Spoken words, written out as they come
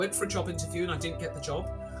went for a job interview and I didn't get the job,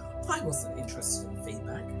 I wasn't interested in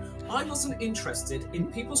feedback. I wasn't interested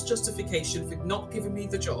in people's justification for not giving me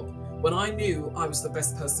the job when I knew I was the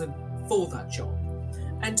best person for that job.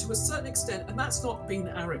 And to a certain extent, and that's not being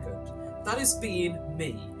arrogant, that is being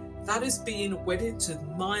me. That is being wedded to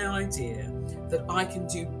my idea that I can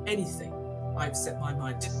do anything I've set my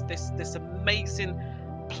mind to. This amazing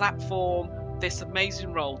platform, this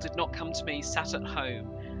amazing role did not come to me sat at home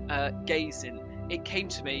gazing. It came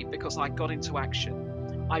to me because I got into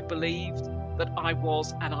action. I believed that I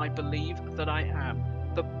was, and I believe that I am,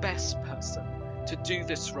 the best person to do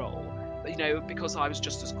this role. Because I was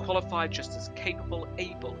just as qualified, just as capable,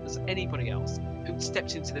 able as anybody else who'd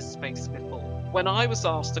stepped into this space before. When I was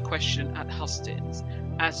asked a question at Hustings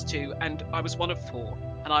and I was one of four,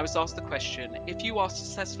 and I was asked the question, if you are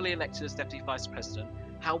successfully elected as Deputy Vice President,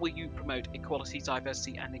 how will you promote equality,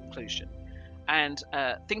 diversity and inclusion? And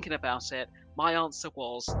thinking about it, my answer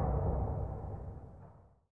was...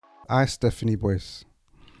 I, Stephanie Boyce.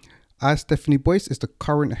 Stephanie Boyce is the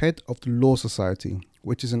current head of the Law Society,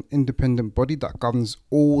 which is an independent body that governs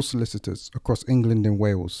all solicitors across England and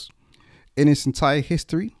Wales. In its entire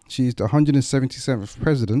history, she is the 177th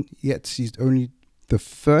president, yet she's only the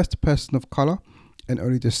first person of colour and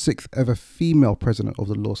only the 6th ever female president of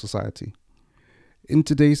the Law Society. In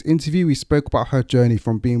today's interview, we spoke about her journey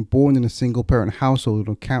from being born in a single-parent household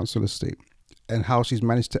on council estate and how she's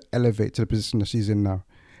managed to elevate to the position that she's in now.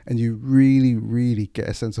 And you really, really get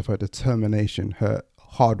a sense of her determination, her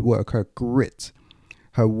hard work, her grit,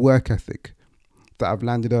 her work ethic that have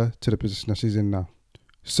landed her to the position that she's in now.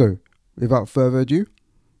 So, without further ado,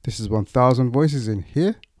 this is 1000 Voices, in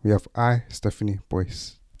here we have Stephanie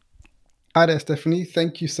Boyce. Hi there, Stephanie.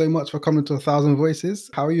 Thank you so much for coming to 1000 Voices.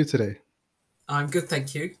 How are you today? I'm good,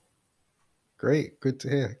 thank you. Great, good to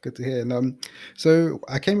hear. And so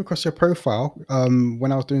I came across your profile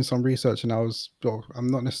when I was doing some research, and I'm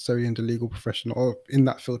not necessarily in the legal profession or in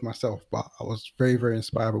that field myself, but I was very, very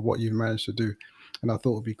inspired by what you've managed to do. And I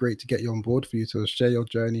thought it would be great to get you on board for you to share your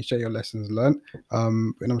journey, share your lessons learned.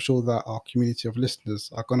 And I'm sure that our community of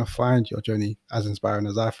listeners are going to find your journey as inspiring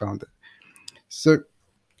as I found it. So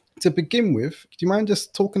to begin with, do you mind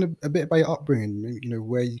just talking a bit about your upbringing,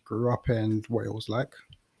 where you grew up and what it was like?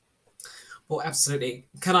 Well, absolutely.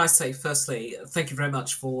 Can I say, firstly, thank you very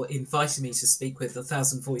much for inviting me to speak with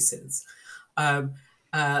 1000 Voices. Um,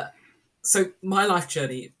 so my life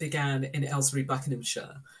journey began in Aylesbury,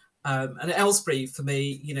 Buckinghamshire. And Aylesbury, for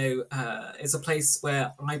me, is a place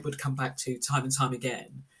where I would come back to time and time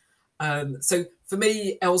again. So for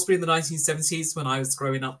me, Aylesbury in the 1970s, when I was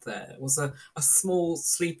growing up there, was a small,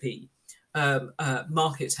 sleepy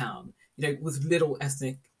market town, with little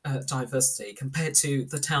ethnic diversity compared to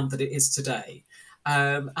the town that it is today.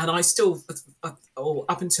 And I still, or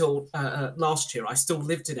up until last year, I still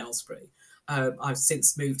lived in Aylesbury. I've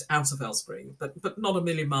since moved out of Aylesbury, but not a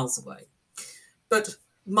million miles away. But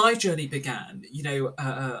my journey began,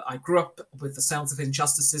 I grew up with the sounds of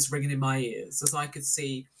injustices ringing in my ears as I could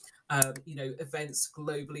see, events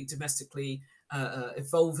globally, domestically,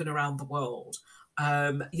 evolving around the world.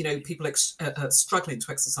 People struggling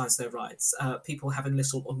to exercise their rights, people having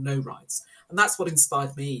little or no rights. And that's what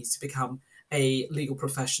inspired me to become a legal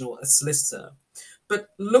professional, a solicitor. But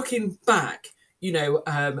looking back,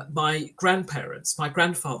 my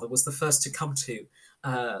grandfather was the first to come to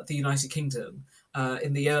the United Kingdom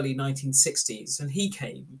in the early 1960s. And he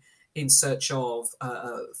came in search of,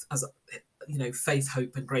 faith,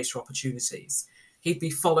 hope, and greater opportunities. He'd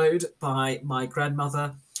be followed by my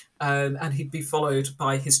grandmother, and he'd be followed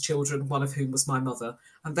by his children, one of whom was my mother,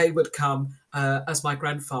 and they would come as my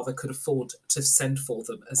grandfather could afford to send for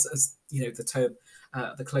them, as the term,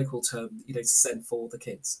 the colloquial term, to send for the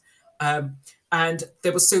kids. And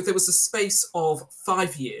there was a space of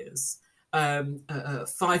 5 years,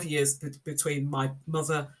 5 years between my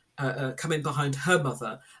mother coming behind her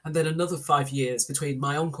mother, and then another 5 years between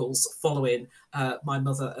my uncles following my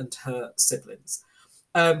mother and her siblings.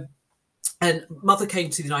 And mother came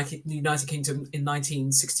to the United Kingdom in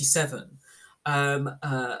 1967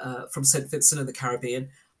 from St. Vincent in the Caribbean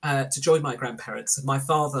to join my grandparents. And my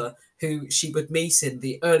father, who she would meet in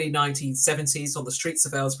the early 1970s on the streets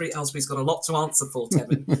of Aylesbury. Aylesbury's got a lot to answer for,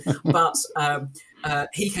 Tevin. But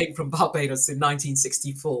he came from Barbados in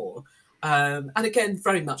 1964. And again,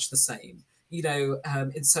 very much the same,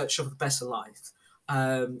 in search of a better life.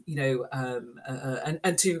 And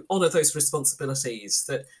to honour those responsibilities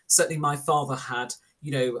that certainly my father had,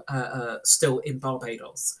 still in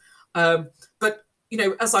Barbados. But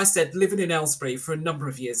as I said, living in Aylesbury for a number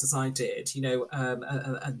of years, as I did, at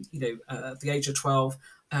the age of 12,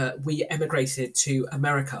 we emigrated to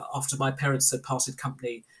America after my parents had parted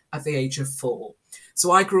company at the age of 4.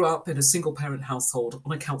 So I grew up in a single parent household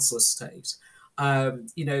on a council estate, in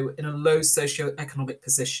a low socioeconomic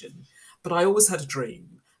position. But I always had a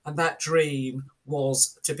dream, and that dream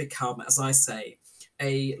was to become, as I say,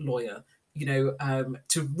 a lawyer,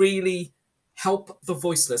 to really help the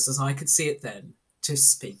voiceless, as I could see it then, to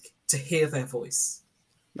speak, to hear their voice.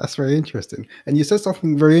 That's very interesting. And you said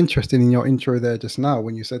something very interesting in your intro there just now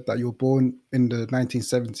when you said that you were born in the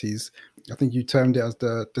 1970s. I think you termed it as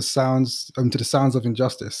the sounds to the sounds of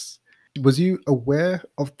injustice. Was you aware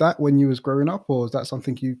of that when you was growing up, or is that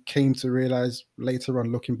something you came to realize later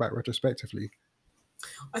on, looking back retrospectively?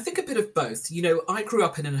 I think a bit of both. I grew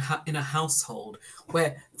up in a household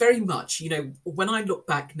where very much, when I look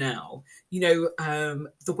back now,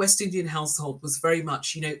 the West Indian household was very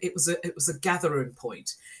much, it was a gathering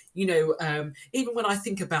point. Even when I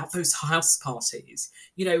think about those house parties,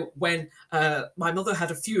 when my mother had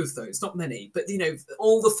a few of those, not many, but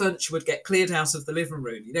all the furniture would get cleared out of the living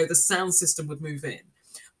room. The sound system would move in.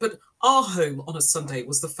 But our home on a Sunday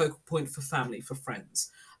was the focal point for family, for friends.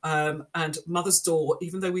 And mother's door,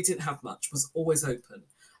 even though we didn't have much, was always open.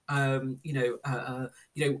 It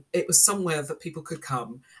was somewhere that people could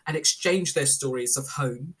come and exchange their stories of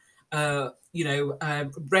home,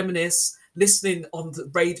 reminisce, listening on the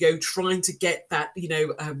radio, trying to get that. There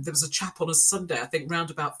was a chap on a Sunday, I think, round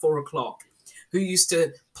about 4 o'clock, who used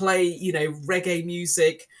to play, reggae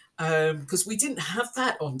music, because we didn't have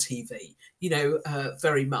that on TV,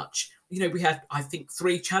 very much. We had, I think,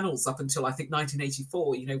 3 channels up until I think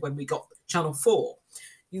 1984, when we got Channel 4.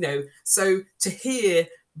 So to hear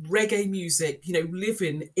reggae music,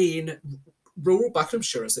 living in rural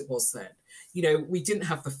Buckinghamshire as it was then, we didn't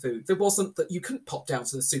have the food. There wasn't that, you couldn't pop down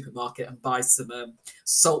to the supermarket and buy some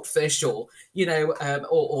saltfish or,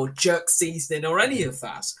 or jerk seasoning or any of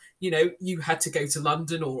that. You had to go to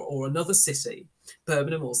London or another city,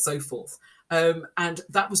 Birmingham or so forth. And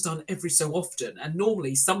that was done every so often. And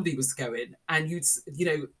normally somebody was going and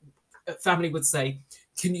family would say,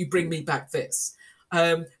 can you bring me back this?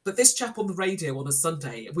 But this chap on the radio on a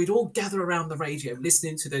Sunday, we'd all gather around the radio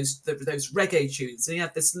listening to those reggae tunes. And he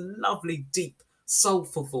had this lovely, deep,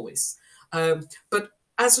 soulful voice. But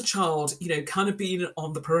as a child, kind of being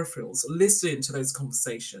on the peripherals, listening to those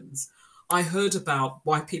conversations, I heard about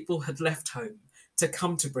why people had left home to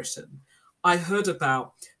come to Britain. I heard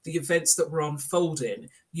about the events that were unfolding,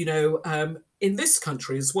 in this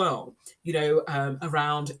country as well,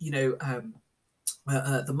 around,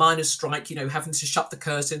 the miners' strike, having to shut the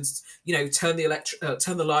curtains, turn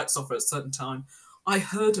the lights off at a certain time. I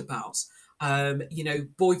heard about,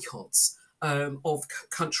 boycotts of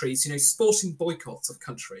countries, sporting boycotts of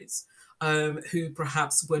countries who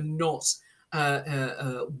perhaps were not,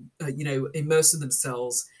 immersing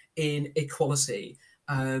themselves in equality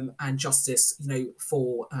and justice,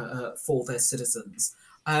 for their citizens.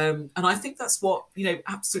 And I think that's what,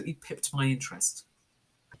 absolutely pipped my interest.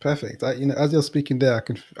 Perfect. As you're speaking there, I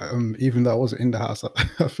can, even though I wasn't in the house,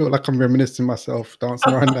 I feel like I'm reminiscing myself,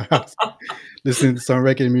 dancing around the house, listening to some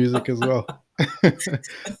reggae music as well. But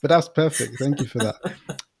that's perfect. Thank you for that.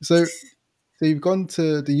 So, so you've gone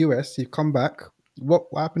to the US, you've come back. What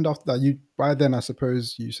happened after that? You by then, I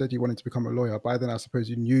suppose you said you wanted to become a lawyer. By then, I suppose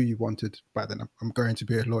you knew you wanted. By then, I'm going to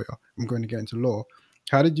be a lawyer. I'm going to get into law.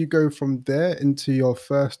 How did you go from there into your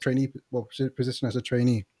first position as a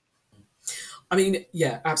trainee? I mean,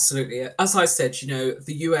 yeah, absolutely. As I said, the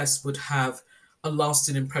US would have a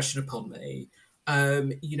lasting impression upon me.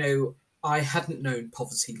 I hadn't known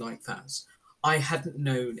poverty like that. I hadn't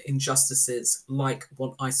known injustices like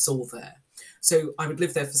what I saw there. So I would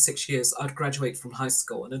live there for 6 years. I'd graduate from high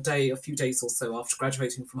school, and a few days or so after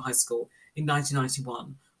graduating from high school in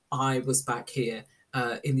 1991, I was back here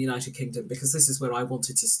in the United Kingdom because this is where I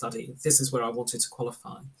wanted to study. This is where I wanted to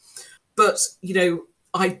qualify. But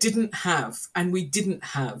I didn't have, and we didn't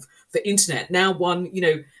have the internet. Now,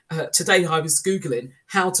 today I was Googling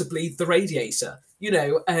how to bleed the radiator.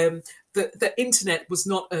 The internet was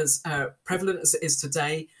not as prevalent as it is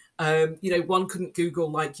today. One couldn't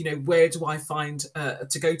Google, like, where do I find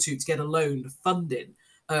to go to get a loan funding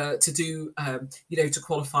to do, to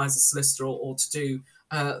qualify as a solicitor or to do,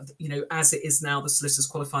 as it is now, the solicitor's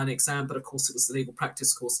qualifying exam. But of course, it was the legal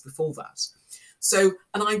practice course before that. So,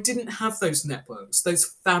 and I didn't have those networks,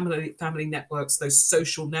 those family networks, those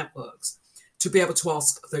social networks to be able to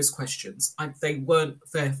ask those questions. They weren't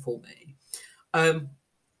there for me.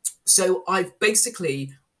 So I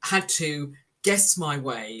basically had to guess my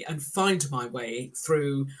way and find my way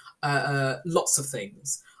through lots of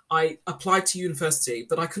things. I applied to university,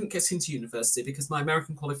 but I couldn't get into university because my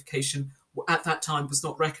American qualification at that time was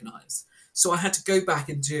not recognised. So I had to go back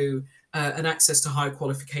and do an access to higher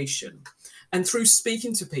qualification. And through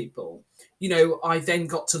speaking to people, I then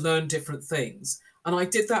got to learn different things. And I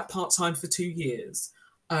did that part time for 2 years.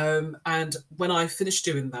 And when I finished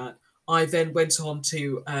doing that, I then went on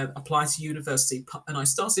to apply to university, and I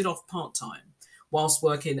started off part time whilst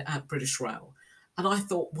working at British Rail. And I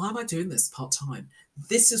thought, why am I doing this part time?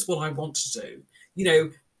 This is what I want to do.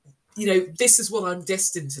 You know, this is what I'm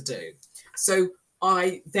destined to do. So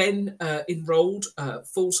I then enrolled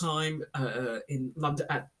full time in London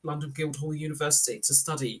at London Guildhall University to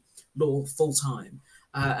study law full time.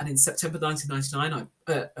 And in September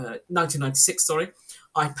 1996, sorry,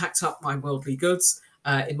 I packed up my worldly goods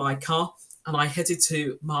in my car and I headed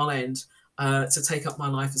to Mile End to take up my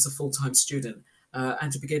life as a full time student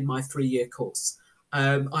and to begin my 3 year course.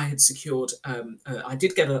 I had secured, I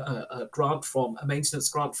did get a grant from a maintenance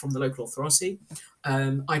grant from the local authority.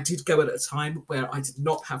 I did go at a time where I did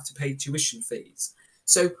not have to pay tuition fees.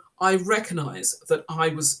 So I recognise that I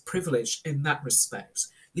was privileged in that respect,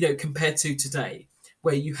 compared to today,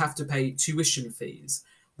 where you have to pay tuition fees,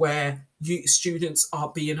 where students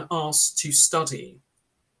are being asked to study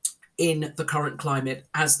in the current climate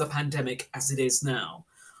as the pandemic as it is now,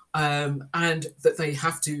 and that they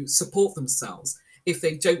have to support themselves if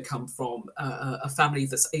they don't come from a family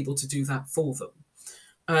that's able to do that for them.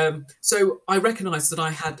 So I recognised that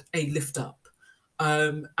I had a lift up,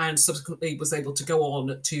 and subsequently was able to go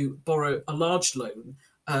on to borrow a large loan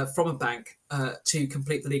from a bank to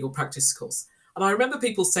complete the legal practice course. And I remember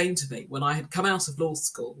people saying to me when I had come out of law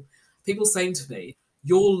school, people saying to me,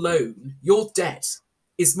 "Your loan, your debt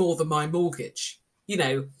is more than my mortgage."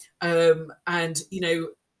 And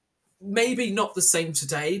maybe not the same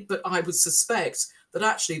today, but I would suspect that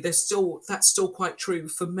actually that's still quite true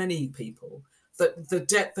for many people. That the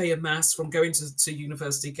debt they amass from going to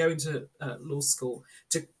university, going to law school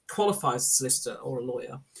to qualify as a solicitor or a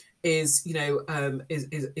lawyer is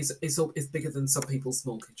bigger than some people's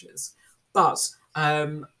mortgages. But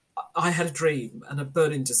I had a dream and a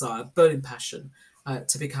burning desire, burning passion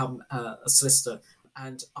to become a solicitor,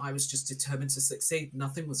 and I was just determined to succeed.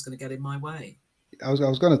 Nothing was going to get in my way. I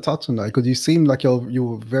was going to touch on that because you seem like you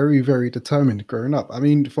were very very determined growing up. I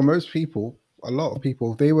mean, for most people, a lot of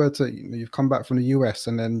people, if they were to you've come back from the US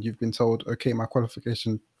and then you've been told, okay, my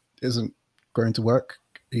qualification isn't going to work.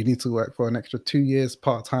 You need to work for an extra 2 years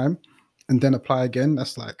part time, and then apply again.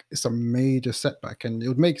 That's like it's a major setback, and it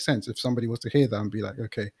would make sense if somebody was to hear that and be like,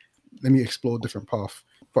 okay, let me explore a different path.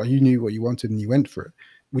 But you knew what you wanted and you went for it.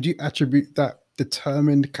 Would you attribute that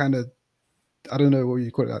determined kind of, I don't know what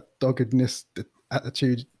you call it, that doggedness, the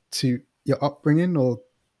attitude to your upbringing, or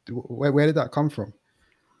where did that come from?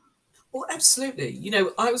 Well, absolutely.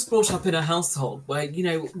 I was brought up in a household where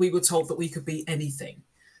we were told that we could be anything.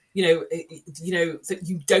 That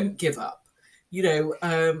you don't give up.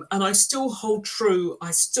 And I still hold true.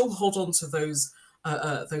 I still hold on to those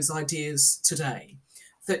ideas today.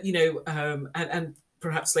 That and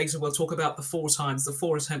perhaps later we'll talk about the four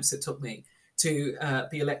attempts it took me to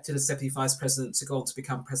be elected as deputy vice president to go on to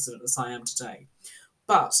become president as I am today.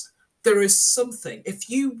 But there is something, if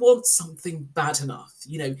you want something bad enough,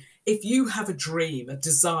 if you have a dream, a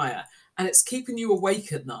desire, and it's keeping you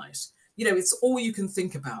awake at night, it's all you can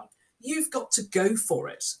think about, you've got to go for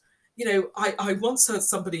it. I once heard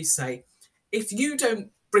somebody say, if you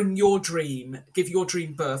don't give your dream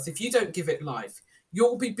birth, if you don't give it life,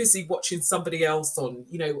 you'll be busy watching somebody else on,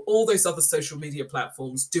 all those other social media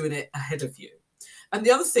platforms doing it ahead of you. And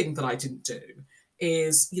the other thing that I didn't do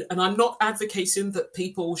is, and I'm not advocating that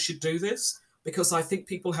people should do this because I think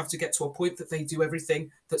people have to get to a point that they do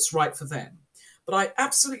everything that's right for them. But I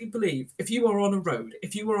absolutely believe if you are on a road,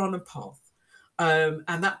 if you are on a path,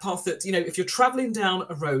 and that path that, if you're traveling down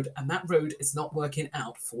a road and that road is not working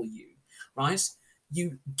out for you, right?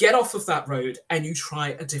 You get off of that road and you try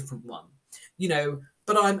a different one,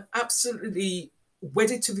 but I'm absolutely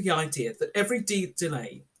wedded to the idea that every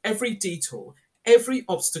delay, every detour, every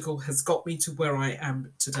obstacle has got me to where I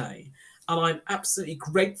am today. And I'm absolutely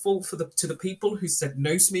grateful to the people who said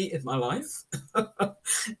no to me in my life,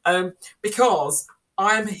 because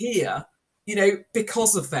I'm here,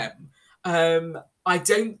 because of them. I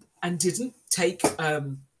don't and didn't take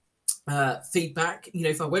feedback.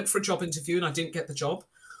 If I went for a job interview and I didn't get the job,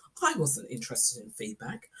 I wasn't interested in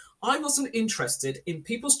feedback. I wasn't interested in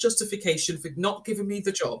people's justification for not giving me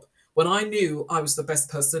the job when I knew I was the best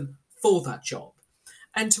person for that job.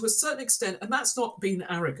 And to a certain extent, and that's not being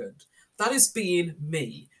arrogant, that is being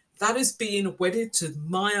me. That is being wedded to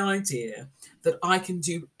my idea that I can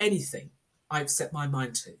do anything I've set my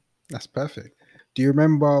mind to. That's perfect. Do you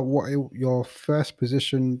remember what your first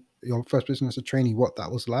position your first position as a trainee, what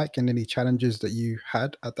that was like, and any challenges that you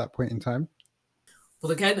had at that point in time?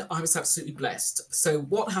 Well, again, I was absolutely blessed. So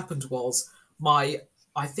what happened was my,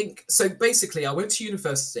 I think, so basically, I went to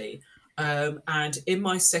university, and in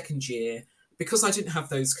my second year, because I didn't have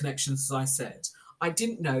those connections, as I said, I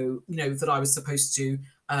didn't know, that I was supposed to,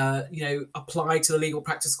 apply to the legal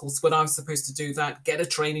practice course when I was supposed to do that, get a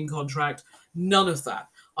training contract, none of that.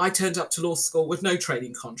 I turned up to law school with no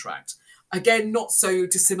training contract. Again, not so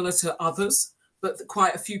dissimilar to others, but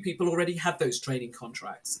quite a few people already had those training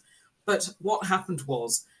contracts. But what happened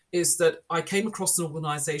was is that I came across an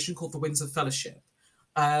organisation called the Windsor Fellowship,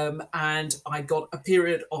 and I got a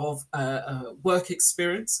period of work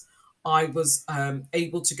experience. I was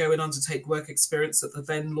able to go and undertake work experience at the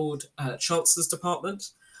then Lord Chancellor's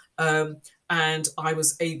Department, um, and I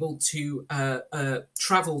was able to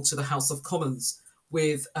travel to the House of Commons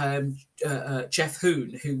with Jeff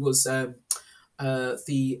Hoon, who was the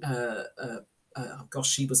gosh,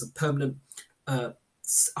 she was a permanent uh,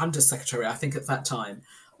 undersecretary, I think, at that time.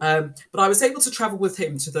 But I was able to travel with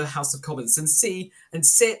him to the House of Commons and see and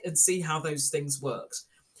sit and see how those things worked.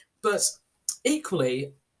 But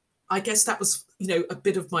equally, I guess that was, a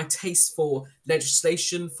bit of my taste for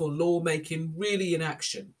legislation, for lawmaking, really in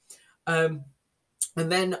action. Um,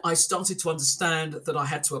 and then I started to understand that I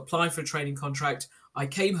had to apply for a training contract. I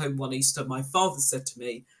came home one Easter. My father said to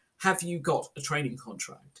me, "Have you got a training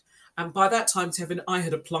contract?" And by that time, Tevin, I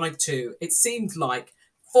had applied to, it seemed like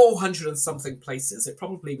 400 and something places. It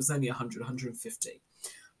probably was only 100, 150,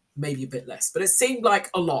 maybe a bit less, but it seemed like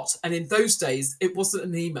a lot. And in those days, it wasn't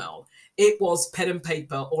an email, it was pen and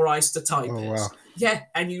paper, or I used to type Oh it. wow. Yeah.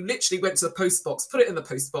 And you literally went to the post box, put it in the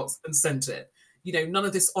post box, and sent it. None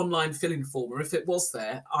of this online filling form, or if it was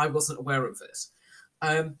there, I wasn't aware of it.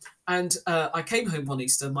 And I came home one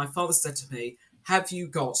Easter. My father said to me, "Have you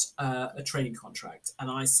got a training contract?" And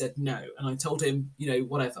I said no. And I told him,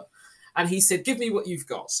 whatever. And he said, "Give me what you've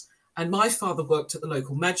got." And my father worked at the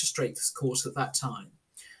local magistrates court at that time.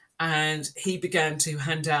 And he began to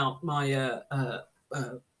hand out my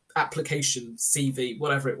application, CV,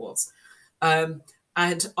 whatever it was. Um,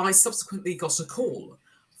 and I subsequently got a call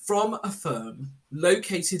from a firm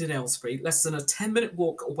located in Aylesbury, less than a 10-minute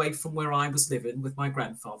walk away from where I was living with my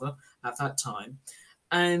grandfather at that time.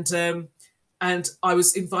 And I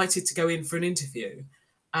was invited to go in for an interview.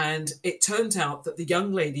 And it turned out that the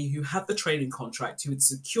young lady who had the training contract, who had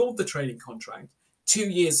secured the training contract 2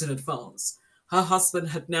 years in advance, her husband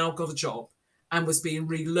had now got a job and was being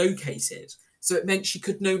relocated. So it meant she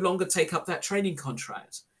could no longer take up that training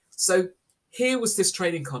contract. So here was this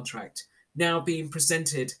training contract now being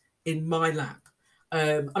presented in my lap.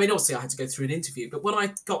 I mean, obviously, I had to go through an interview, but when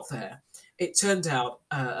I got there, it turned out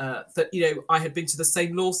that I had been to the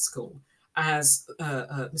same law school as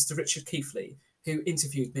Mr. Richard Keithley, who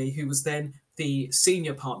interviewed me, who was then the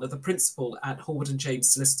senior partner, the principal at Horwood and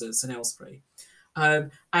James Solicitors in Aylesbury.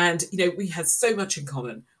 And we had so much in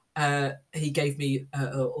common. He gave me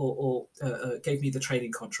gave me the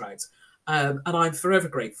training contract, and I'm forever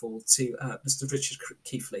grateful to Mr. Richard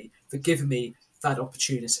Keithley for giving me that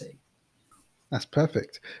opportunity. That's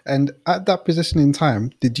perfect. And at that position in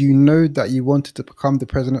time, did you know that you wanted to become the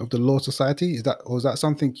president of the Law Society? Is that, or was that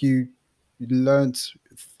something you learned,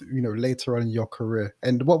 later on in your career?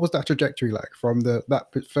 And what was that trajectory like from that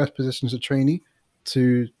first position as a trainee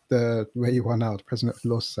to the where you are now, the president of the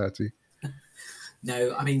Law Society?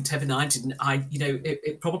 No, I mean, Tevin, I didn't.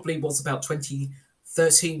 It probably was about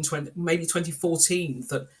 2013, maybe 2014,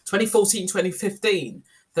 2015,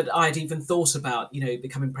 that I'd even thought about,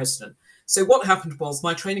 becoming president. So what happened was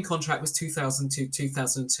my training contract was 2000 to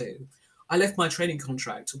 2002. I left my training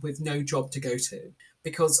contract with no job to go to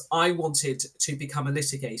because I wanted to become a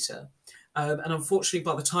litigator. And unfortunately,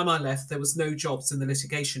 by the time I left, there was no jobs in the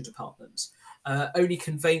litigation department, only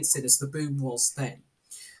conveyancing as the boom was then.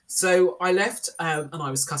 So I left, and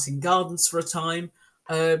I was cutting gardens for a time.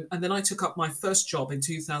 And then I took up my first job in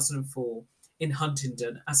 2004 in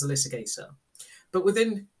Huntingdon as a litigator. But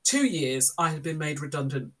within 2 years, I had been made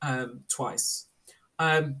redundant twice,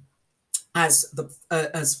 um, as the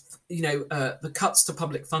cuts to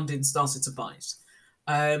public funding started to bite.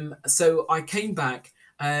 So I came back,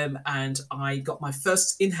 and I got my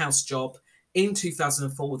first in-house job in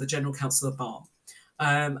 2004 with the General Counsel of Bar.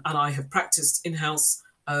 And I have practiced in-house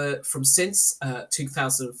from since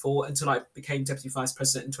 2004 until I became Deputy Vice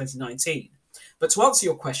President in 2019. But to answer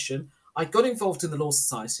your question, I got involved in the Law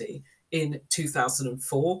Society in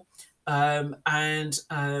 2004, and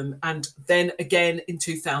then again in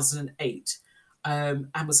 2008,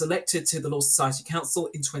 and was elected to the Law Society Council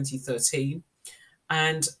in 2013.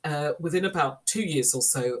 And within about 2 years or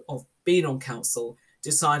so of being on council,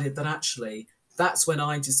 decided that actually that's when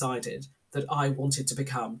I decided that I wanted to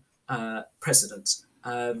become president.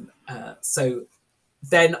 So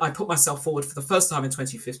then I put myself forward for the first time in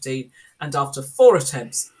 2015, and after 4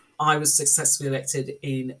 attempts, I was successfully elected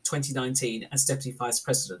in 2019 as deputy vice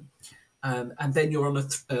president. And then you're on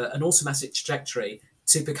an automatic trajectory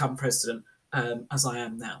to become president, as I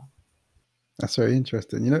am now. That's very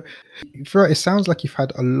interesting. Throughout, it sounds like you've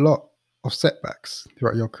had a lot of setbacks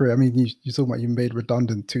throughout your career. I mean, you talk about you made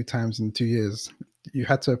redundant 2 times in 2 years. You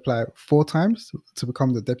had to apply 4 times to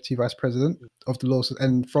become the deputy vice president of the law.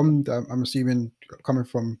 And I'm assuming, coming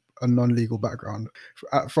from a non-legal background,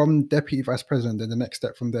 from deputy vice president, then the next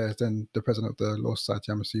step from there is then the president of the Law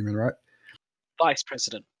Society. I'm assuming, right? Vice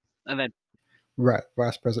president, and then Right,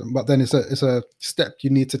 vice president. But then it's a step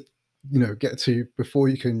you need to, get to before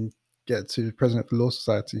you can get to president of the Law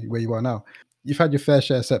Society where you are now. You've had your fair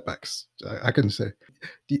share of setbacks, I can say.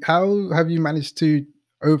 How have you managed to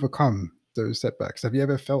overcome those setbacks? Have you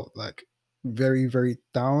ever felt like very, very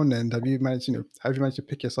down? And have you managed to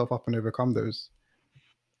pick yourself up and overcome those?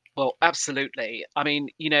 well, absolutely. I mean,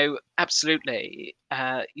 absolutely.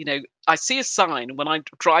 I see a sign when I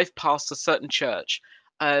drive past a certain church,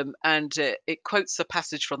 and it quotes a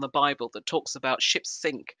passage from the Bible that talks about ships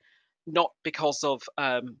sink not because of,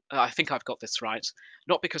 I think I've got this right,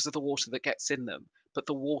 not because of the water that gets in them, but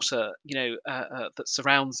the water, that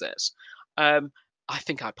surrounds it. Um, I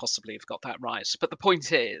think I possibly have got that right. But the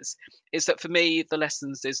point is that for me, the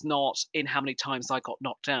lessons is not in how many times I got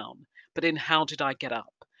knocked down, but in how did I get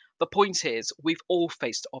up. The point is, we've all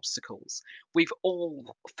faced obstacles. We've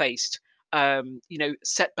all faced,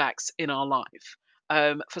 setbacks in our life.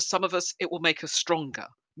 For some of us, it will make us stronger,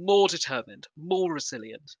 more determined, more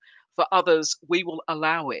resilient. For others, we will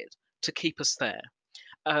allow it to keep us there.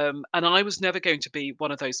 And I was never going to be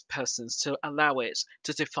one of those persons to allow it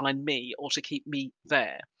to define me or to keep me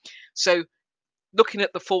there. So, looking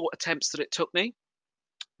at the 4 attempts that it took me,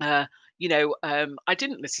 uh, I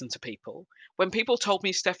didn't listen to people. When people told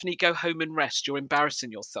me, Stephanie, go home and rest, you're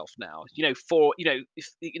embarrassing yourself now. If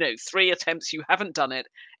 3 attempts, you haven't done it,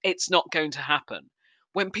 it's not going to happen.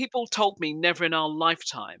 When people told me never in our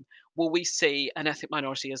lifetime will we see an ethnic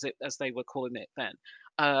minority, as they were calling it then,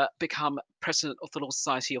 become president of the Law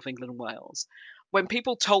Society of England and Wales. When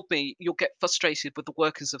people told me you'll get frustrated with the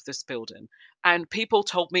workers of this building, and people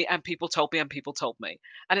told me, and people told me, and people told me,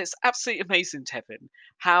 and it's absolutely amazing, Tevin,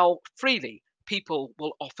 how freely people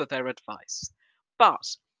will offer their advice. But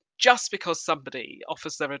just because somebody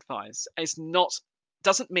offers their advice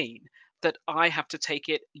doesn't mean that I have to take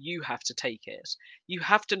it, you have to take it. You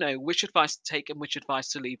have to know which advice to take and which advice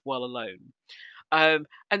to leave well alone.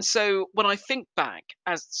 And so when I think back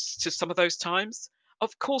as to some of those times,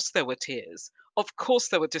 of course there were tears, of course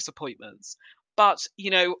there were disappointments. But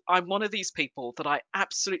I'm one of these people that I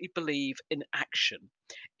absolutely believe in action.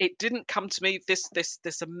 It didn't come to me.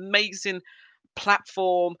 This amazing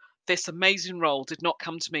platform, this amazing role did not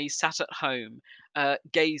come to me sat at home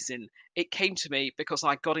gazing. It came to me because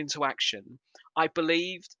I got into action. I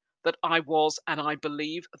believed that I was, and I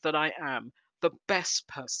believe that I am the best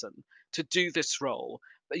person to do this role.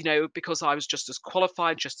 Because I was just as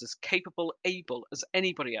qualified, just as capable, able as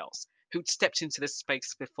anybody else who'd stepped into this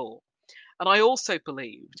space before. And I also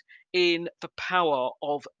believed in the power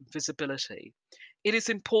of visibility. It is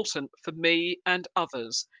important for me and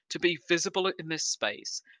others to be visible in this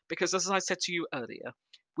space because, as I said to you earlier,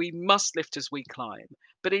 we must lift as we climb.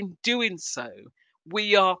 But in doing so,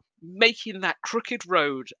 we are making that crooked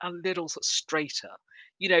road a little straighter,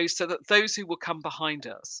 so that those who will come behind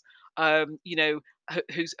us,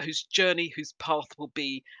 whose journey, whose path will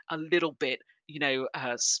be a little bit,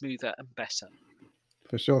 smoother and better.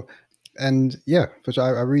 For sure. And yeah, for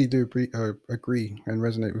sure, I really do agree and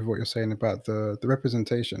resonate with what you're saying about the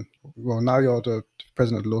representation. Well, now you're the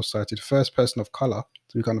president of the Law Society, the first person of color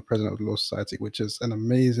to become the president of the Law Society, which is an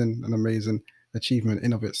amazing achievement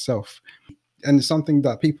in of itself. And it's something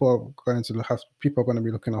that people are going to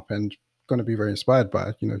be looking up and going to be very inspired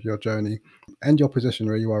by, your journey and your position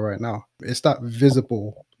where you are right now. It's that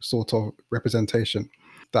visible sort of representation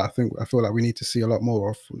that I feel like we need to see a lot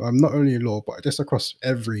more of, not only in law but just across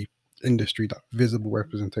every industry. That visible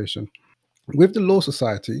representation with the Law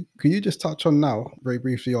Society. Could you just touch on now very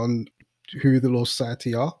briefly on who the Law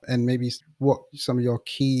Society are and maybe what some of your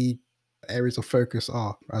key areas of focus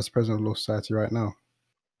are as president of the Law Society right now?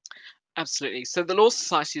 Absolutely. So the Law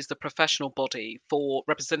Society is the professional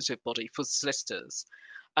representative body for solicitors.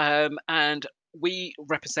 And we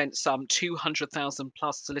represent some 200,000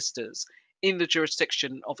 plus solicitors in the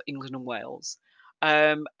jurisdiction of England and Wales.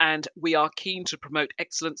 And we are keen to promote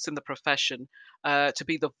excellence in the profession, to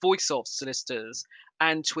be the voice of solicitors,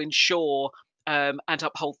 and to ensure and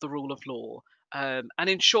uphold the rule of law, and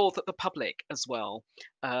ensure that the public as well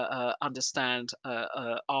understand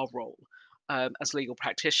our role as legal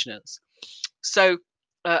practitioners. So,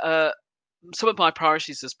 uh, uh, some of my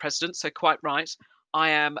priorities as president. So, quite right, I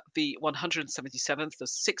am the 177th, the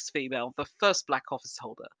sixth female, the first black office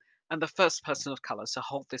holder, and the first person of colour to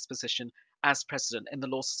hold this position as president in the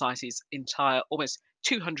Law Society's entire almost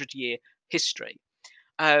 200-year history.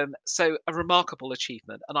 So, a remarkable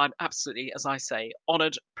achievement, and I'm absolutely, as I say,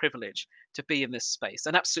 honoured, privileged to be in this space,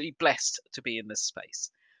 and absolutely blessed to be in this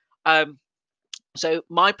space. Um, so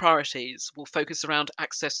my priorities will focus around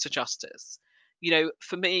access to justice.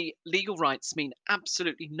 For me, legal rights mean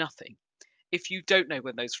absolutely nothing if you don't know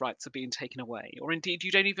when those rights are being taken away, or indeed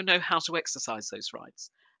you don't even know how to exercise those rights.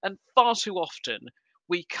 And far too often,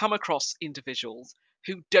 we come across individuals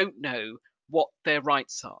who don't know what their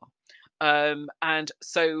rights are. And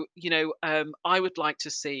so, I would like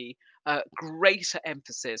to see greater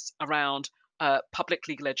emphasis around public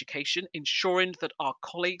legal education, ensuring that our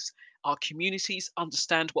colleagues, our communities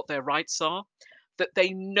understand what their rights are, that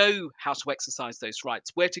they know how to exercise those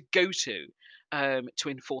rights, where to go to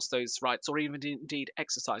enforce those rights, or even indeed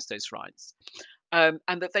exercise those rights. And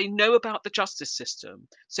that they know about the justice system.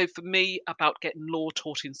 So, for me, about getting law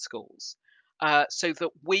taught in schools. So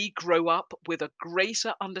that we grow up with a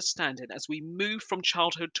greater understanding as we move from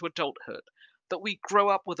childhood to adulthood, that we grow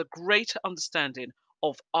up with a greater understanding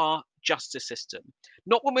of our justice system.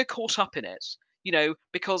 Not when we're caught up in it,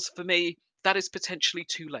 because for me, that is potentially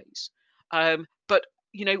too late. But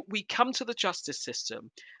we come to the justice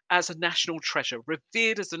system as a national treasure,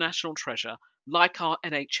 revered as a national treasure, like our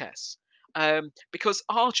NHS. Because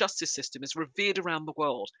our justice system is revered around the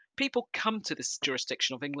world. People come to this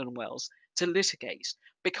jurisdiction of England and Wales to litigate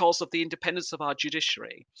because of the independence of our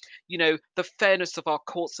judiciary, the fairness of our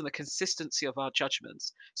courts and the consistency of our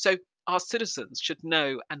judgments. So our citizens should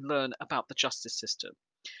know and learn about the justice system.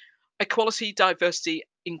 Equality, diversity,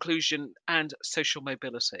 inclusion, and social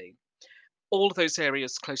mobility, all of those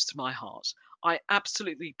areas close to my heart. I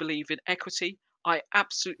absolutely believe in equity. I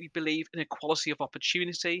absolutely believe in equality of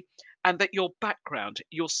opportunity, and that your background,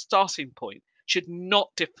 your starting point, should not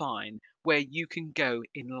define where you can go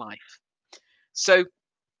in life. So,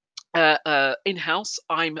 in house,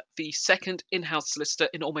 I'm the second in house solicitor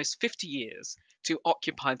in almost 50 years to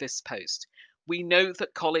occupy this post. We know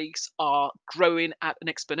that colleagues are growing at an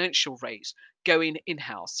exponential rate going in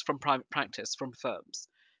house from private practice from firms.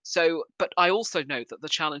 So, but I also know that the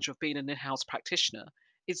challenge of being an in house practitioner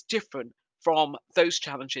is different from those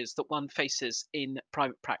challenges that one faces in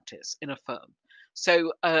private practice in a firm.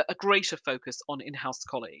 So, a greater focus on in house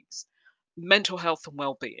colleagues, mental health and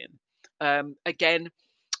well-being. Again,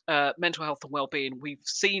 mental health and well-being, we've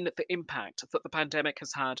seen the impact that the pandemic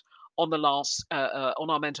has had on the last on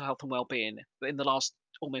our mental health and well-being in the last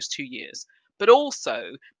almost 2 years. But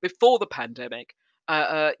also before the pandemic,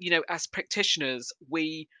 as practitioners,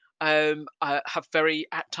 we have very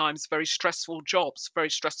at times very stressful jobs, very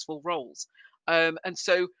stressful roles, and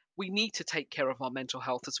so we need to take care of our mental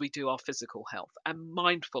health as we do our physical health, and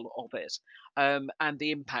mindful of it, and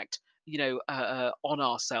the impact on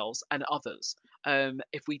ourselves and others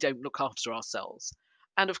if we don't look after ourselves.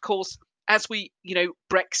 And of course, as we,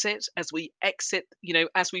 Brexit, as we exit,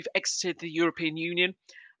 as we've exited the European Union,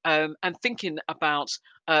 and thinking about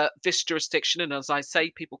this jurisdiction, and as I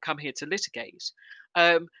say, people come here to litigate,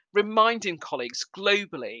 reminding colleagues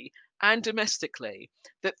globally and domestically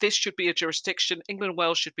that this should be a jurisdiction, England and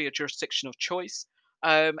Wales should be a jurisdiction of choice,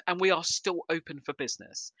 and we are still open for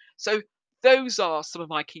business. So those are some of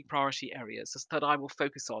my key priority areas that I will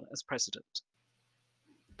focus on as president.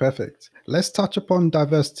 Perfect. Let's touch upon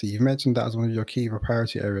diversity. You mentioned that as one of your key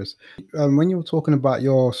priority areas. When you were talking about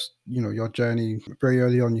your journey very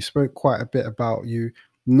early on, you spoke quite a bit about you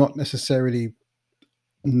not necessarily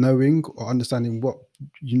knowing or understanding what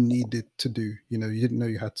you needed to do. You didn't know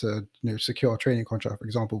you had to, secure a training contract, for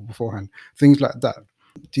example, beforehand. Things like that.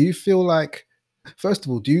 Do you feel like, first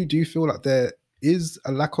of all, do you feel like there is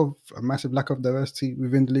a massive lack of diversity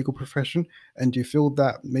within the legal profession, and do you feel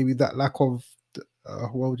that maybe that lack of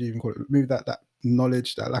what would you even call it? Maybe that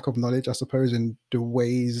knowledge, that lack of knowledge, I suppose, in the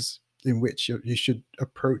ways in which you should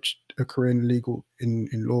approach a career in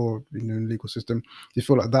law, in the legal system. Do you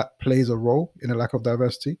feel like that plays a role in a lack of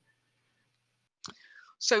diversity?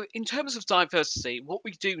 So, in terms of diversity, what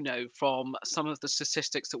we do know from some of the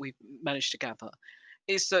statistics that we've managed to gather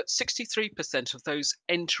is that 63% of those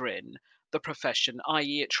entering the profession,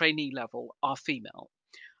 i.e., at trainee level, are female.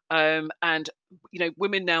 And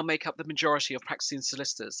women now make up the majority of practicing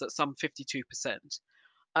solicitors, at some 52%.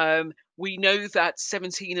 We know that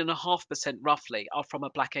 17.5% roughly are from a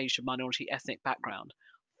Black, Asian, minority ethnic background.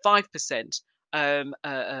 5%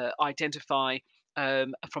 identify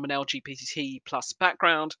from an LGBT plus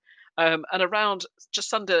background, and around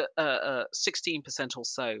just under 16% or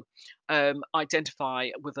so identify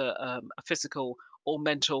with a physical or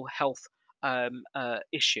mental health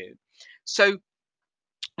issue. So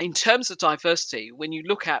in terms of diversity, when you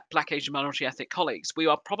look at Black, Asian, minority ethnic colleagues, we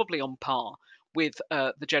are probably on par with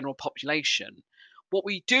the general population. What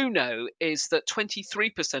we do know is that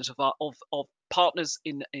 23% of partners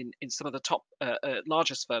in some of the top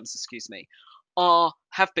largest firms, excuse me,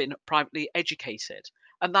 have been privately educated,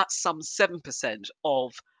 and that's some 7%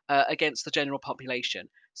 of against the general population.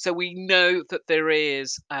 So we know that there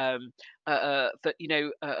is that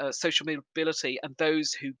social mobility and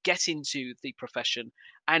those who get into the profession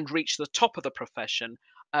and reach the top of the profession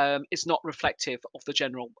is not reflective of the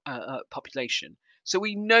general population. So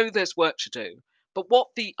we know there's work to do. But what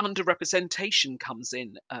the underrepresentation comes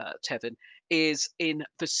in, Tevin, is in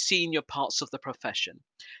the senior parts of the profession.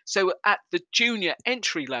 So at the junior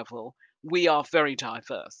entry level, we are very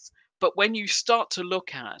diverse. But when you start to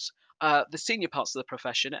look at the senior parts of the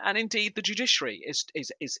profession, and indeed the judiciary is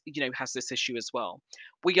has this issue as well,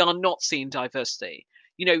 we are not seeing diversity.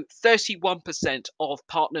 31% of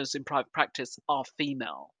partners in private practice are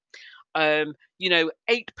female.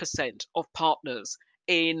 8% of partners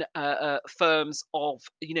in firms of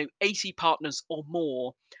 80 partners or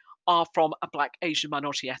more are from a Black, Asian,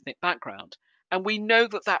 minority ethnic background. And we know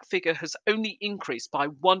that that figure has only increased by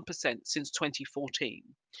 1% since 2014.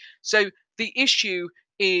 So the issue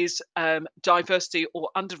is diversity or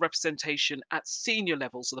underrepresentation at senior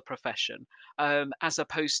levels of the profession, as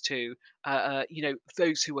opposed to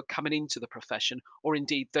those who are coming into the profession, or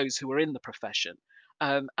indeed those who are in the profession.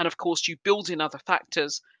 And of course, you build in other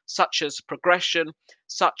factors such as progression,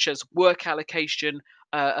 such as work allocation,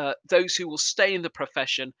 those who will stay in the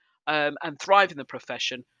profession and thrive in the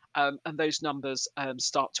profession, and those numbers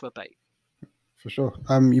start to abate. For sure.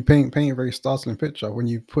 You paint a very startling picture when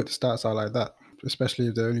you put the stats out like that, especially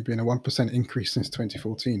if there only been a 1% increase since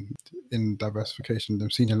 2014 in diversification in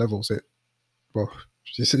senior levels. Well,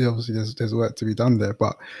 you see, obviously there's work to be done there.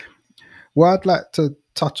 But what I'd like to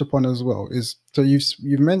touch upon as well is, so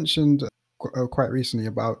you've mentioned quite recently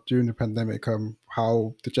about during the pandemic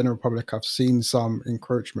how the general public have seen some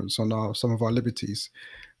encroachments on some of our liberties.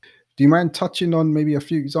 Do you mind touching on maybe a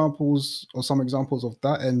few examples or some examples of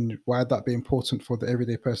that and why that be important for the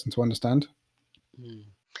everyday person to understand? Mm.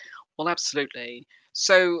 Well, absolutely.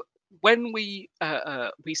 So when we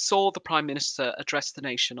saw the Prime Minister address the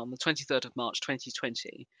nation on the 23rd of March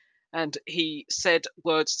 2020, and he said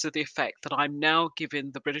words to the effect that I'm now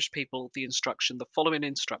giving the British people the following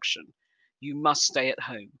instruction: you must stay at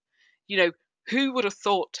home. You know, who would have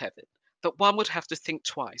thought, Tevin, that one would have to think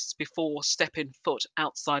twice before stepping foot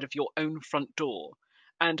outside of your own front door,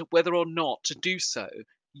 and whether or not to do so,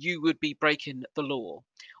 you would be breaking the law,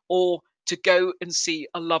 or to go and see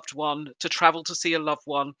a loved one, to travel to see a loved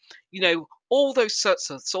one, all those sorts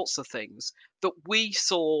of things that we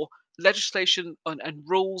saw legislation and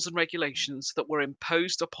rules and regulations that were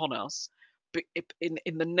imposed upon us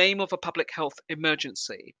in the name of a public health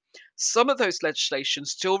emergency. Some of those legislation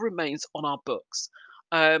still remains on our books.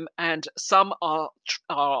 And some are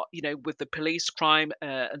with the police crime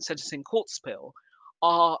and sentencing courts bill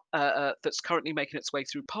that's currently making its way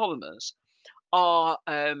through Parliament are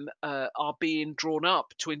being drawn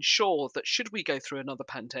up to ensure that should we go through another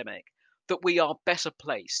pandemic, that we are better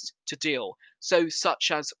placed to deal. So,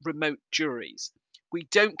 such as remote juries. We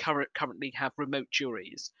don't currently have remote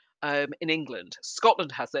juries in England.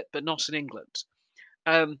 Scotland has it, but not in England.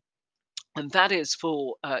 Um, and that is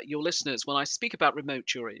for your listeners. When I speak about remote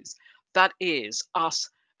juries, that is us.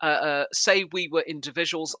 Say we were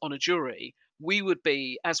individuals on a jury, we would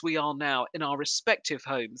be, as we are now, in our respective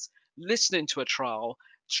homes, listening to a trial,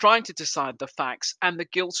 trying to decide the facts and the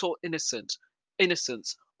guilt or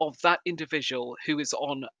innocence of that individual who is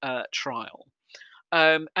on trial.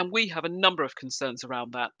 And we have a number of concerns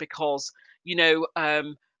around that because, you know,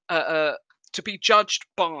 um, uh, uh, to be judged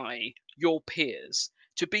by your peers,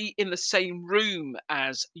 to be in the same room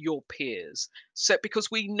as your peers. So, because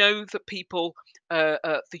we know that people,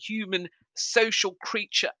 the human social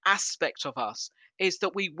creature aspect of us is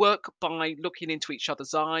that we work by looking into each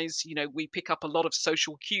other's eyes. We pick up a lot of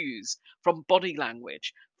social cues from body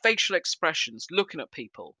language, facial expressions, looking at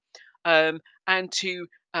people. And to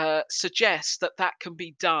suggest that that can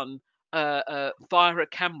be done via a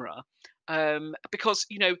camera, because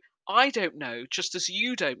I don't know, just as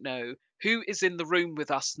you don't know, who is in the room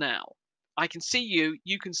with us now. I can see you,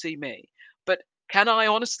 you can see me, but Can I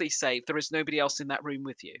honestly say there is nobody else in that room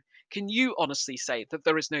with you? Can you honestly say that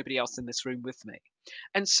there is nobody else in this room with me?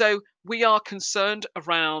 And so we are concerned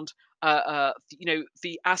around,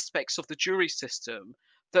 the aspects of the jury system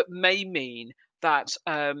that may mean that,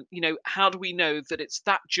 how do we know that it's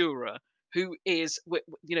that juror who is,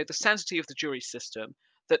 the sanctity of the jury system,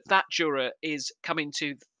 that that juror is coming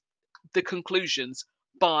to the conclusions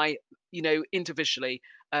by, individually,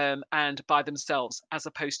 and by themselves, as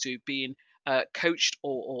opposed to being coached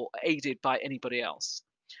or aided by anybody else.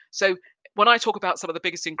 So when I talk about some of the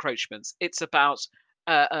biggest encroachments, it's about,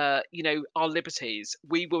 our liberties.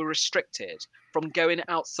 We were restricted from going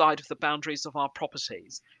outside of the boundaries of our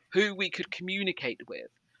properties, who we could communicate with,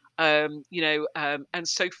 and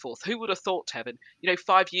so forth. Who would have thought, Heaven?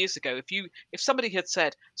 5 years ago, if somebody had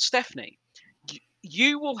said, Stephanie,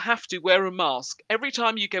 you will have to wear a mask every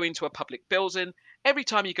time you go into a public building, every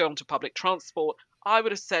time you go onto public transport, I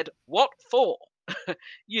would have said, what for?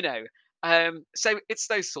 you know. So it's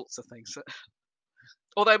those sorts of things.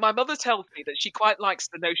 Although my mother tells me that she quite likes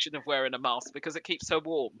the notion of wearing a mask because it keeps her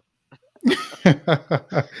warm.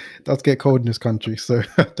 Does get cold in this country, so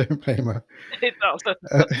don't blame her. It does.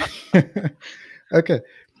 Uh, okay,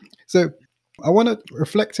 so I want to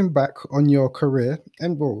reflecting back on your career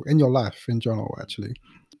and well, in your life in general. Actually,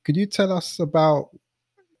 could you tell us about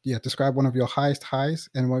describe one of your highest highs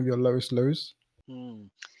and one of your lowest lows? Hmm.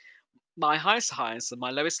 My highest highs and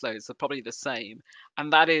my lowest lows are probably the same,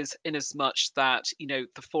 and that is in as much that the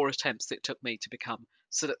four attempts it took me to become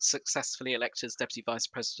successfully elected as deputy vice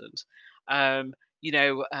president.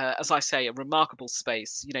 As I say, a remarkable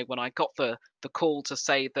space. When I got the call to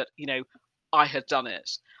say that I had done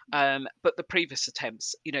it, but the previous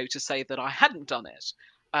attempts, to say that I hadn't done it.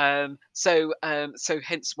 So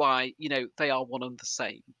hence why they are one and the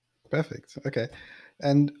same. Perfect. Okay,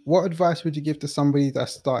 and what advice would you give to somebody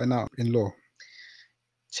that's starting out in law?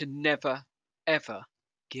 To never ever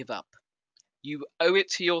give up. You owe it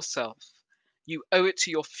to yourself. You owe it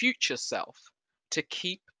to your future self to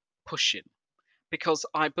keep pushing, because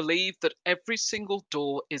I believe that every single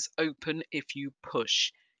door is open if you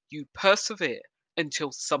push. You persevere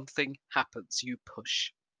until something happens. You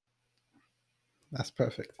push. That's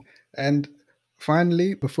perfect. And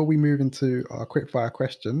finally, before we move into our quickfire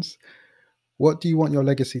questions, what do you want your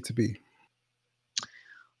legacy to be?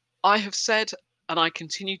 I have said, and I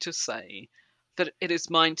continue to say, that it is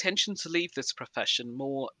my intention to leave this profession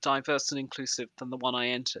more diverse and inclusive than the one I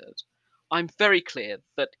entered. I'm very clear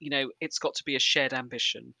that, it's got to be a shared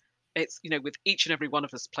ambition. It's, with each and every one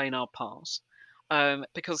of us playing our part.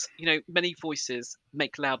 Because, many voices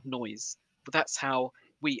make loud noise, but that's how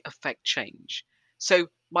we affect change. So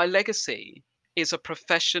my legacy is a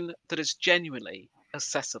profession that is genuinely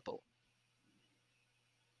accessible.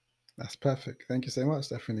 That's perfect. Thank you so much,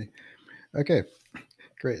 Stephanie. Okay,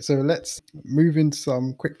 great. So let's move into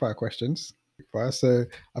some quickfire questions. Quickfire. So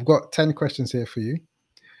I've got 10 questions here for you.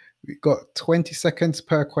 We've got 20 seconds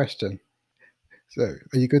per question. So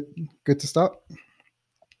are you good? Good to start?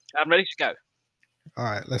 I'm ready to go. All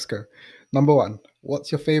right, let's go. Number one,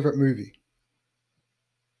 what's your favorite movie?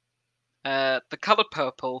 The color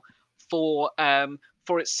purple for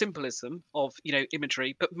its symbolism of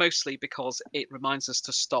imagery, but mostly because it reminds us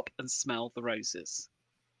to stop and smell the roses.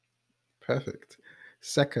 Perfect.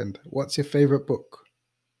 Second, what's your favorite book?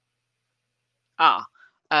 Ah,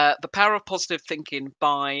 The Power of Positive Thinking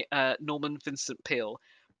by Norman Vincent Peale,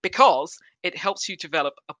 because it helps you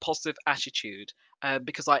develop a positive attitude.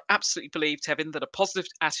 Because I absolutely believe, Tevin, that a positive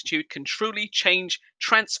attitude can truly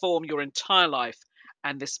transform your entire life,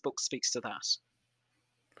 and this book speaks to that.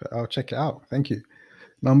 I'll check it out. Thank you.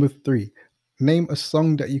 Number three, name a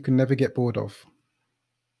song that you can never get bored of.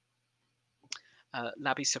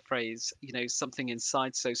 Labby phrase, something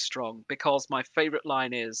inside so strong, because my favorite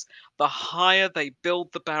line is, the higher they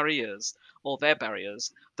build the barriers or their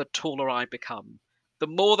barriers, the taller I become. The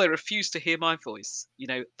more they refuse to hear my voice,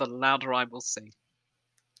 the louder I will sing.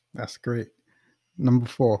 That's great. Number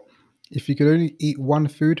four, if you could only eat one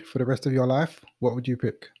food for the rest of your life, what would you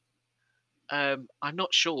pick? I'm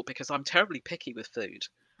not sure because I'm terribly picky with food.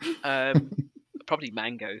 Um, Probably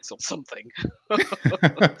mangoes or something. As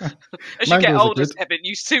you get Mangoes are older, good. Stephen,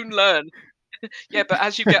 you soon learn. Yeah, but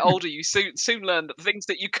as you get older, you soon learn that the things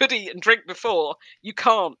that you could eat and drink before, you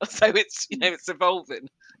can't. So it's evolving.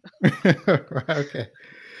 Right, okay.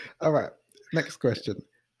 All right. Next question.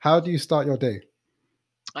 How do you start your day?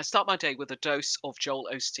 I start my day with a dose of Joel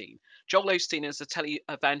Osteen. Joel Osteen is a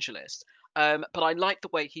tele-evangelist, but I like the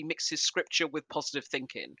way he mixes scripture with positive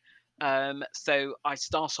thinking. So I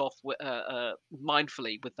start off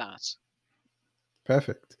mindfully with that.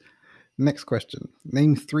 Perfect. Next question.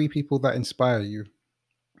 Name 3 people that inspire you.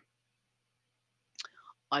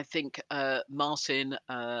 I think Martin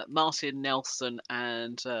Nelson,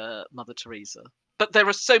 and Mother Teresa. But there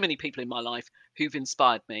are so many people in my life who've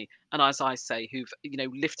inspired me, and as I say, who've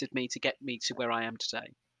lifted me to get me to where I am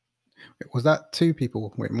today. Was that 2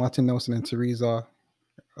 people? Wait, Martin Nelson and Teresa.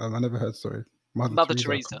 I never heard. Sorry, Mother Mother Teresa.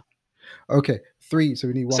 Teresa. Okay, 3. So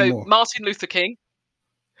we need one So more. Martin Luther King,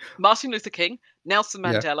 Nelson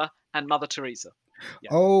Yeah. Mandela, and Mother Teresa.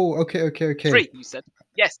 Yeah, Oh, okay, okay, okay. 3. You said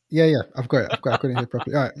yes. Yeah, yeah. I've got it. I've got. I couldn't hear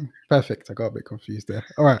properly. All right, perfect. I got a bit confused there.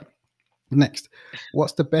 All right. Next,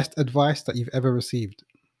 what's the best advice that you've ever received?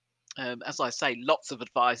 As I say, lots of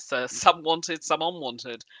advice. Some wanted, some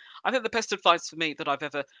unwanted. I think the best advice for me that I've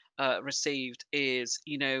ever received is,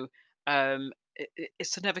 is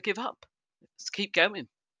to never give up. Just keep going.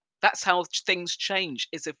 That's how things change.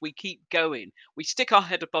 Is if we keep going, we stick our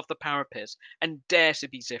head above the parapet and dare to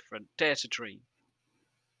be different, dare to dream.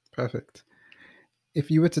 Perfect.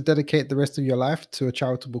 If you were to dedicate the rest of your life to a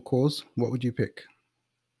charitable cause, what would you pick?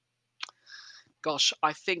 Gosh,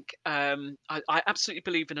 I think I absolutely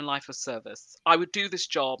believe in a life of service. I would do this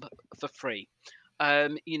job for free,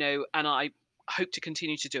 and I hope to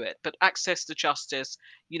continue to do it. But access to justice,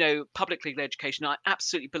 public legal education, I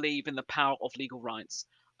absolutely believe in the power of legal rights.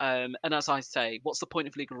 And as I say, what's the point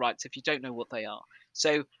of legal rights if you don't know what they are?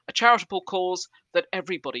 So, a charitable cause that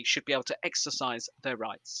everybody should be able to exercise their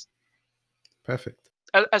rights, Perfect.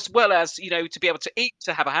 as well as to be able to eat,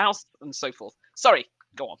 to have a house, and so forth. Sorry,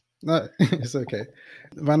 go on. No, it's okay.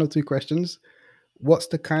 Final 2 questions. What's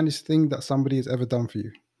the kindest thing that somebody has ever done for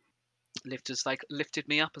you? Lifters like lifted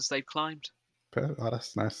me up as they've climbed. Oh,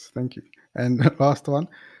 that's nice. Thank you. And last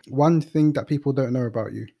one thing that people don't know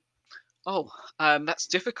about you. Oh, that's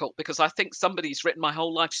difficult because I think somebody's written my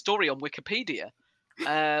whole life story on Wikipedia.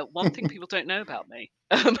 One thing people don't know about me.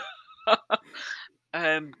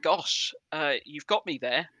 Gosh, you've got me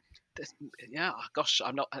there. Yeah, gosh,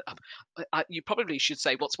 I'm not. You probably should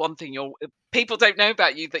say what's one thing people don't know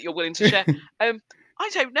about you that you're willing to share. Um, I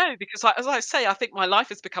don't know because, as I say, I think my life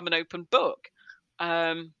has become an open book.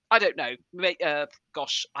 I don't know.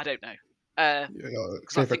 Gosh, I don't know. Your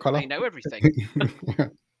Because I favorite think color? I know everything.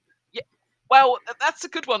 Yeah. Well, that's a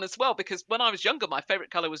good one as well because when I was younger, my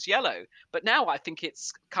favorite color was yellow, but now I think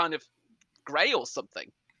it's kind of grey or something.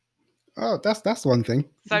 Oh, that's one thing.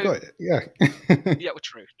 You So, got it. Yeah. yeah, well,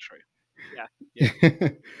 true, true. Yeah, yeah.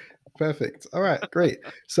 Perfect. All right, great.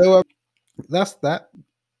 So that's that.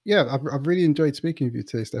 Yeah, I've really enjoyed speaking with you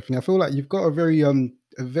today, Stephanie. I feel like you've got a very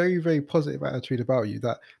very positive attitude about you,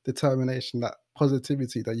 that determination, that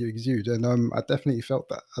positivity that you exude, and I definitely felt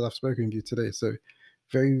that as I've spoken with you today. So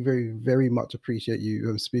very very very much appreciate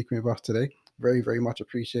you speaking with us today. Very very much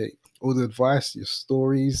appreciate all the advice, your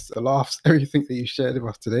stories, the laughs, everything that you shared with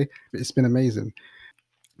us today. It's been amazing.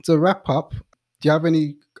 To wrap up, do you have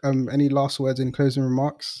any last words, in closing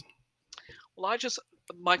remarks? Well,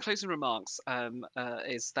 my closing remarks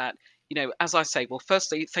is that as I say, well,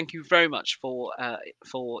 firstly, thank you very much for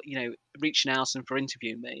reaching out and for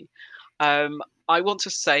interviewing me. I want to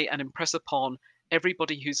say and impress upon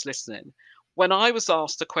everybody who's listening. When I was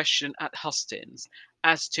asked a question at Hustings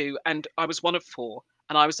and I was one of 4,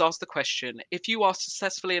 and I was asked the question: if you are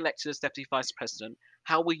successfully elected as deputy vice president,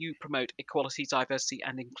 how will you promote equality, diversity,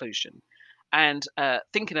 and inclusion? And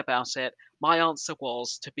thinking about it, my answer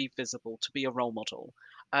was to be visible, to be a role model.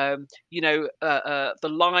 The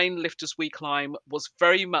line "Lift as we climb" was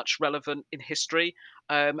very much relevant in history.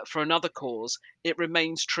 For another cause, it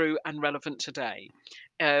remains true and relevant today.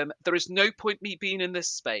 There is no point me being in this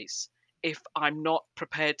space if I'm not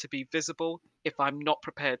prepared to be visible, if I'm not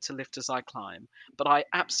prepared to lift as I climb. But I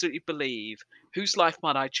absolutely believe, whose life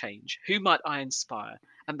might I change? Who might I inspire?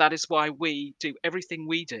 And that is why we do everything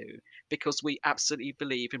we do, because we absolutely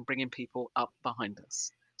believe in bringing people up behind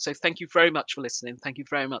us. So thank you very much for listening. Thank you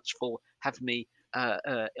very much for having me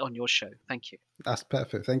on your show. Thank you. That's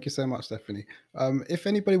perfect. Thank you so much, Stephanie. If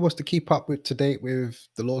anybody wants to keep up with to date with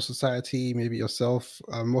the Law Society, maybe yourself,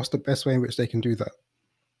 what's the best way in which they can do that?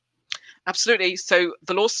 Absolutely. So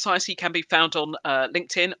the Law Society can be found on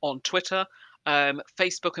LinkedIn, on Twitter,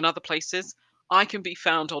 Facebook, and other places. I can be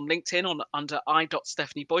found on LinkedIn under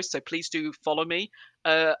I.Stephanie Boyce. So please do follow me,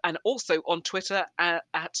 and also on Twitter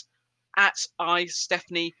at I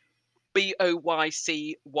Stephanie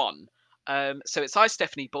BOYC1. So it's I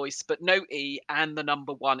Stephanie Boyce, but no E and the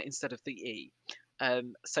number 1 instead of the E.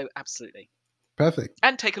 So absolutely. Perfect.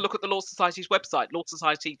 And take a look at the Law Society's website,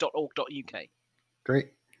 lawsociety.org.uk.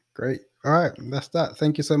 Great. Great. All right. That's that.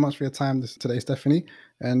 Thank you so much for your time today, Stephanie,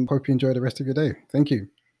 and hope you enjoy the rest of your day. Thank you.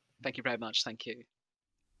 Thank you very much. Thank you.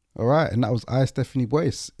 All right, and that was I, Stephanie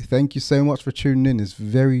Boyce. Thank you so much for tuning in. It's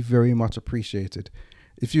very, very much appreciated.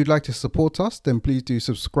 If you'd like to support us, then please do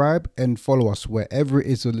subscribe and follow us wherever it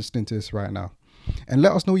is you're listening to this right now. And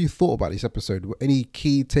let us know what you thought about this episode, any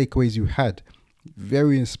key takeaways you had.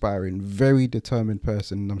 Very inspiring, very determined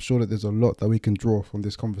person. And I'm sure that there's a lot that we can draw from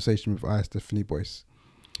this conversation with I, Stephanie Boyce.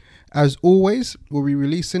 As always, we'll be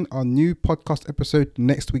releasing our new podcast episode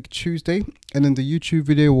next week, Tuesday, and then the YouTube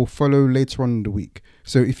video will follow later on in the week.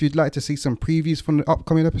 So if you'd like to see some previews from the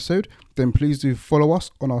upcoming episode, then please do follow us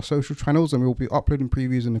on our social channels and we'll be uploading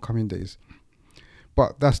previews in the coming days.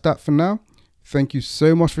 But that's that for now. Thank you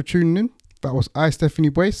so much for tuning in. That was I, Stephanie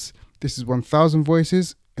Boyce. This is 1000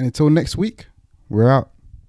 Voices, and until next week, we're out.